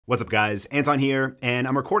What's up, guys? Anton here, and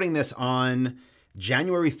I'm recording this on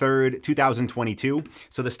January 3rd, 2022.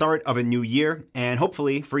 So the start of a new year, and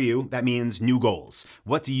hopefully for you, that means new goals.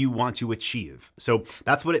 What do you want to achieve? So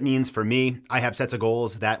that's what it means for me. I have sets of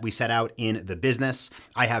goals that we set out in the business.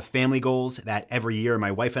 I have family goals that every year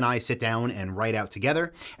my wife and I sit down and write out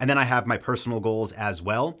together. And then I have my personal goals as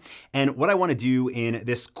well. And what I want to do in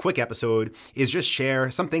this quick episode is just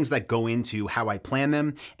share some things that go into how I plan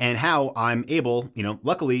them and how I'm able,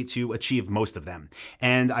 luckily to achieve most of them.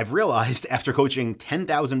 And I've realized after coaching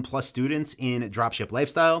 10,000 plus students in Dropship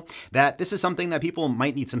Lifestyle that this is something that people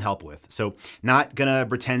might need some help with. So not gonna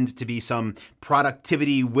pretend to be some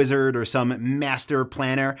productivity wizard or some master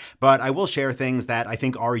planner, but I will share things that I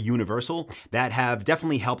think are universal that have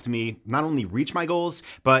definitely helped me not only reach my goals,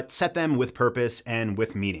 but set them with purpose and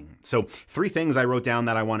with meaning. So 3 things I wrote down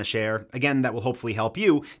that I wanna share, again, that will hopefully help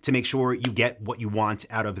you to make sure you get what you want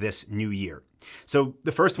out of this new year. So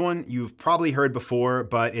the first one you've probably heard before,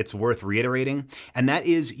 but it's worth reiterating, and that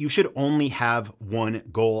is you should only have one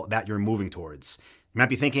goal that you're moving towards. You might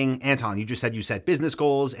be thinking, Anton, you just said you set business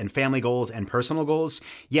goals and family goals and personal goals.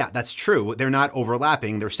 Yeah, that's true. They're not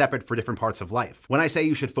overlapping. They're separate for different parts of life. When I say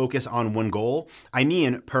you should focus on one goal, I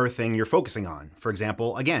mean per thing you're focusing on. For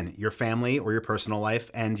example, again, your family or your personal life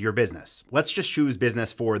and your business. Let's just choose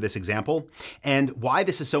business for this example. And why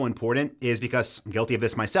this is so important is because I'm guilty of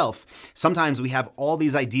this myself. Sometimes we have all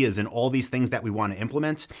these ideas and all these things that we want to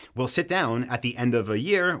implement. We'll sit down at the end of a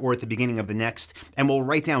year or at the beginning of the next, and we'll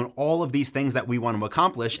write down all of these things that we want to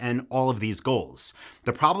accomplish and all of these goals.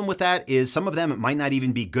 The problem with that is some of them might not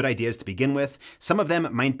even be good ideas to begin with. Some of them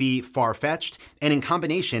might be far-fetched, and in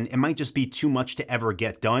combination, it might just be too much to ever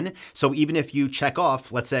get done. So even if you check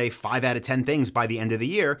off, let's say 5 out of 10 things by the end of the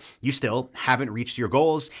year, you still haven't reached your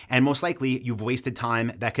goals, and most likely you've wasted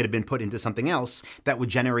time that could have been put into something else that would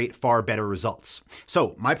generate far better results.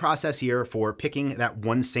 So my process here for picking that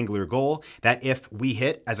one singular goal that if we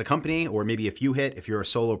hit as a company, or maybe if you hit, if you're a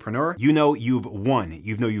solopreneur, you know you've won.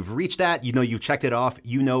 You know you've reached that, you know you've checked it off,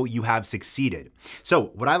 you know you have succeeded. So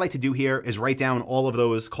what I like to do here is write down all of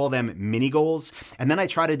those, call them mini goals, and then I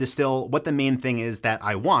try to distill what the main thing is that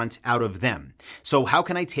I want out of them. So how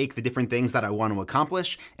can I take the different things that I want to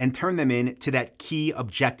accomplish and turn them into that key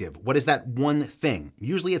objective? What is that one thing?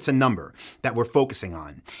 Usually it's a number that we're focusing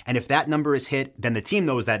on. And if that number is hit, then the team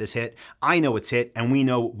knows that is hit, I know it's hit, and we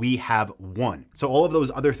know we have won. So all of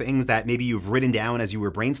those other things that maybe you've written down as you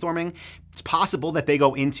were brainstorming, it's possible that they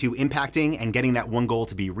go into impacting and getting that one goal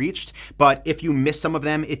to be reached. But if you miss some of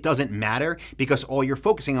them, it doesn't matter because all you're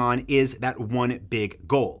focusing on is that one big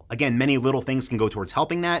goal. Again, many little things can go towards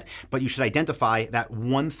helping that, but you should identify that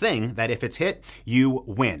one thing that if it's hit, you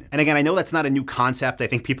win. And again, I know that's not a new concept. I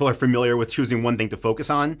think people are familiar with choosing one thing to focus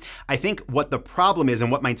on. I think what the problem is and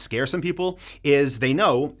what might scare some people is they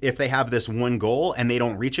know if they have this one goal and they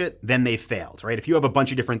don't reach it, then they failed, right? If you have a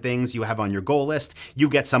bunch of different things you have on your goal list, you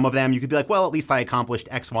get some of them, you could be like, well, at least I accomplished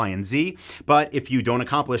X, Y, and Z. But if you don't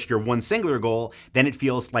accomplish your one singular goal, then it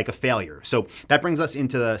feels like a failure. So that brings us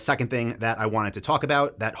into the second thing that I wanted to talk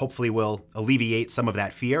about that hopefully will alleviate some of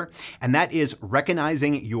that fear. And that is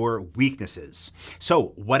recognizing your weaknesses.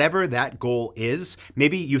 So whatever that goal is,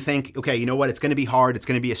 maybe you think, okay, you know what? It's going to be hard. It's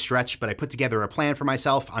going to be a stretch, but I put together a plan for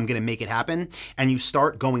myself. I'm going to make it happen. And you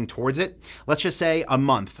start going towards it. Let's just say a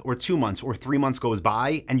month or 2 months or 3 months goes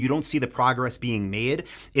by and you don't see the progress being made.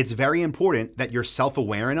 It's very important that you're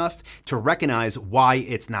self-aware enough to recognize why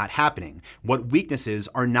it's not happening, what weaknesses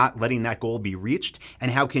are not letting that goal be reached,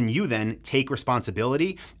 and how can you then take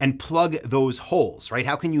responsibility and plug those holes, right?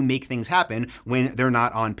 How can you make things happen when they're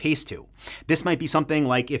not on pace to? This might be something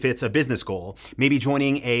like if it's a business goal, maybe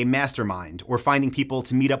joining a mastermind or finding people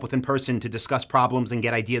to meet up with in person to discuss problems and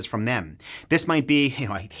get ideas from them. This might be,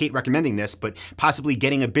 I hate recommending this, but possibly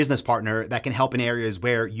getting a business partner that can help in areas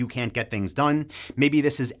where you can't get things done. Maybe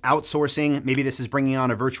this is outsourcing, maybe this is bringing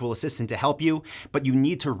on a virtual assistant to help you, but you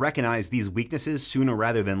need to recognize these weaknesses sooner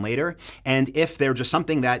rather than later. And if they're just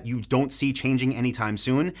something that you don't see changing anytime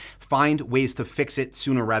soon, find ways to fix it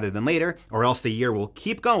sooner rather than later, or else the year will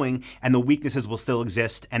keep going and the weaknesses will still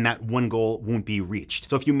exist and that one goal won't be reached.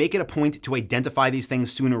 So if you make it a point to identify these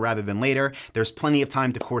things sooner rather than later, there's plenty of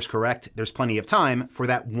time to course correct. There's plenty of time for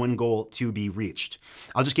that one goal to be reached.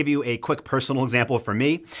 I'll just give you a quick personal example for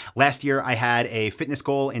me. Last year, I had a fitness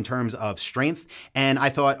goal in terms terms of strength. And I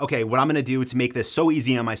thought, okay, what I'm gonna do to make this so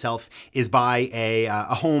easy on myself is buy a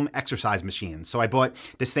home exercise machine. So I bought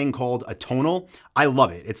this thing called a Tonal. I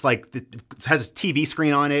love it. It's like, it has a TV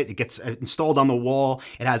screen on it. It gets installed on the wall.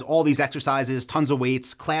 It has all these exercises, tons of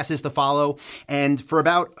weights, classes to follow. And for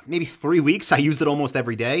about maybe 3 weeks, I used it almost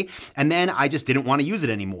every day. And then I just didn't want to use it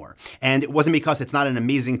anymore. And it wasn't because it's not an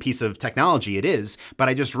amazing piece of technology. It is, but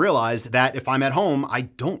I just realized that if I'm at home, I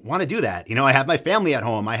don't want to do that. You know, I have my family at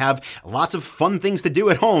home. I have lots of fun things to do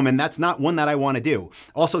at home, and that's not one that I want to do.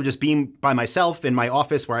 Also, just being by myself in my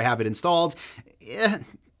office where I have it installed,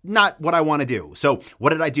 not what I want to do. So what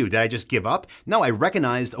did I do? Did I just give up? No, I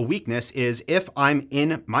recognized a weakness is if I'm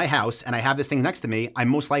in my house and I have this thing next to me, I'm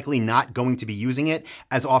most likely not going to be using it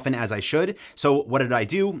as often as I should. So what did I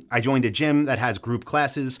do? I joined a gym that has group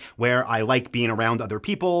classes where I like being around other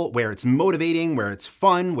people, where it's motivating, where it's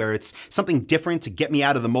fun, where it's something different to get me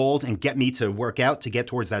out of the mold and get me to work out to get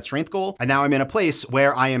towards that strength goal. And now I'm in a place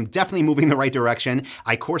where I am definitely moving the right direction.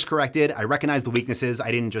 I course corrected. I recognized the weaknesses. I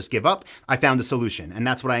didn't just give up. I found a solution. And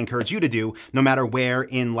that's what I encourage you to do, no matter where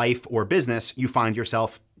in life or business you find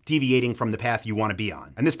yourself deviating from the path you want to be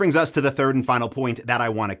on. And this brings us to the third and final point that I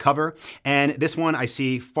want to cover. And this one I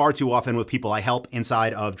see far too often with people I help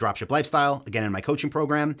inside of Dropship Lifestyle, again in my coaching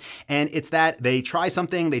program. And it's that they try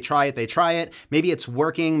something, they try it. Maybe it's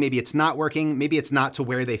working, maybe it's not working, maybe it's not to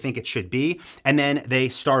where they think it should be. And then they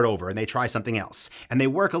start over and they try something else. And they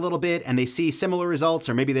work a little bit and they see similar results,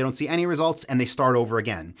 or maybe they don't see any results and they start over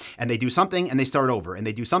again. And they do something and they start over, and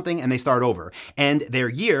they do something and they start over. And their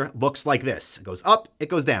year looks like this. It goes up, it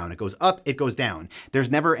goes down. It goes up, it goes down. There's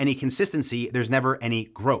never any consistency. There's never any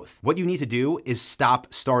growth. What you need to do is stop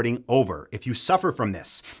starting over. If you suffer from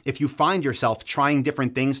this, if you find yourself trying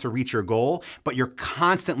different things to reach your goal, but you're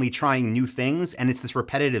constantly trying new things and it's this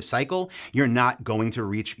repetitive cycle, you're not going to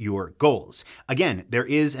reach your goals. Again, there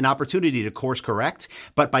is an opportunity to course correct,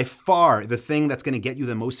 but by far the thing that's going to get you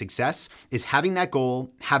the most success is having that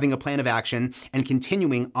goal, having a plan of action, and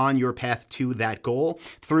continuing on your path to that goal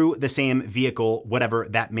through the same vehicle, whatever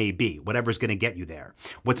that may be, whatever's going to get you there.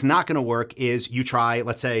 What's not going to work is you try,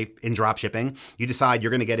 let's say in drop shipping, you decide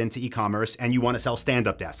you're going to get into e-commerce and you want to sell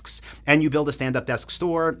stand-up desks, and you build a stand-up desk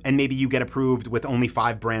store, and maybe you get approved with only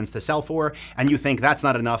 5 brands to sell for, and you think that's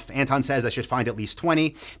not enough. Anton says I should find at least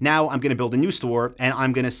 20. Now I'm going to build a new store and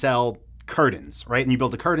I'm going to sell curtains, right? And you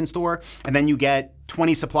build a curtain store and then you get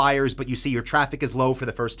 20 suppliers, but you see your traffic is low for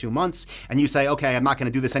the first 2 months, and you say, okay, I'm not gonna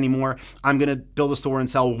do this anymore. I'm gonna build a store and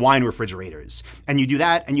sell wine refrigerators. And you do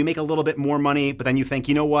that and you make a little bit more money, but then you think,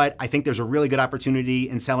 you know what? I think there's a really good opportunity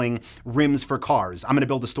in selling rims for cars. I'm gonna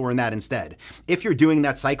build a store in that instead. If you're doing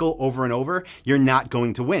that cycle over and over, you're not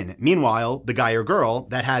going to win. Meanwhile, the guy or girl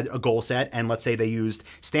that had a goal set, and let's say they used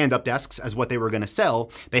stand-up desks as what they were gonna sell,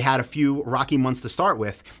 they had a few rocky months to start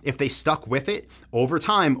with. If they stuck with it over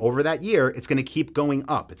time, over that year, it's gonna keep going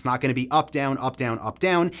up. It's not going to be up, down, up, down, up,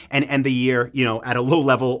 down, and end the year, you know, at a low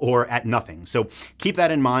level or at nothing. So keep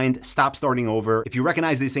that in mind. Stop starting over. If you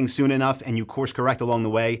recognize these things soon enough and you course correct along the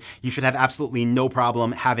way, you should have absolutely no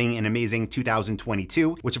problem having an amazing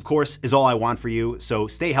 2022, which of course is all I want for you. So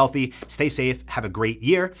stay healthy, stay safe, have a great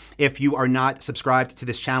year. If you are not subscribed to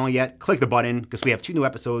this channel yet, click the button because we have 2 new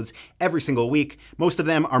episodes every single week. Most of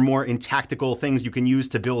them are more in tactical things you can use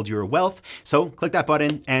to build your wealth. So click that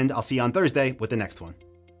button and I'll see you on Thursday with the next one.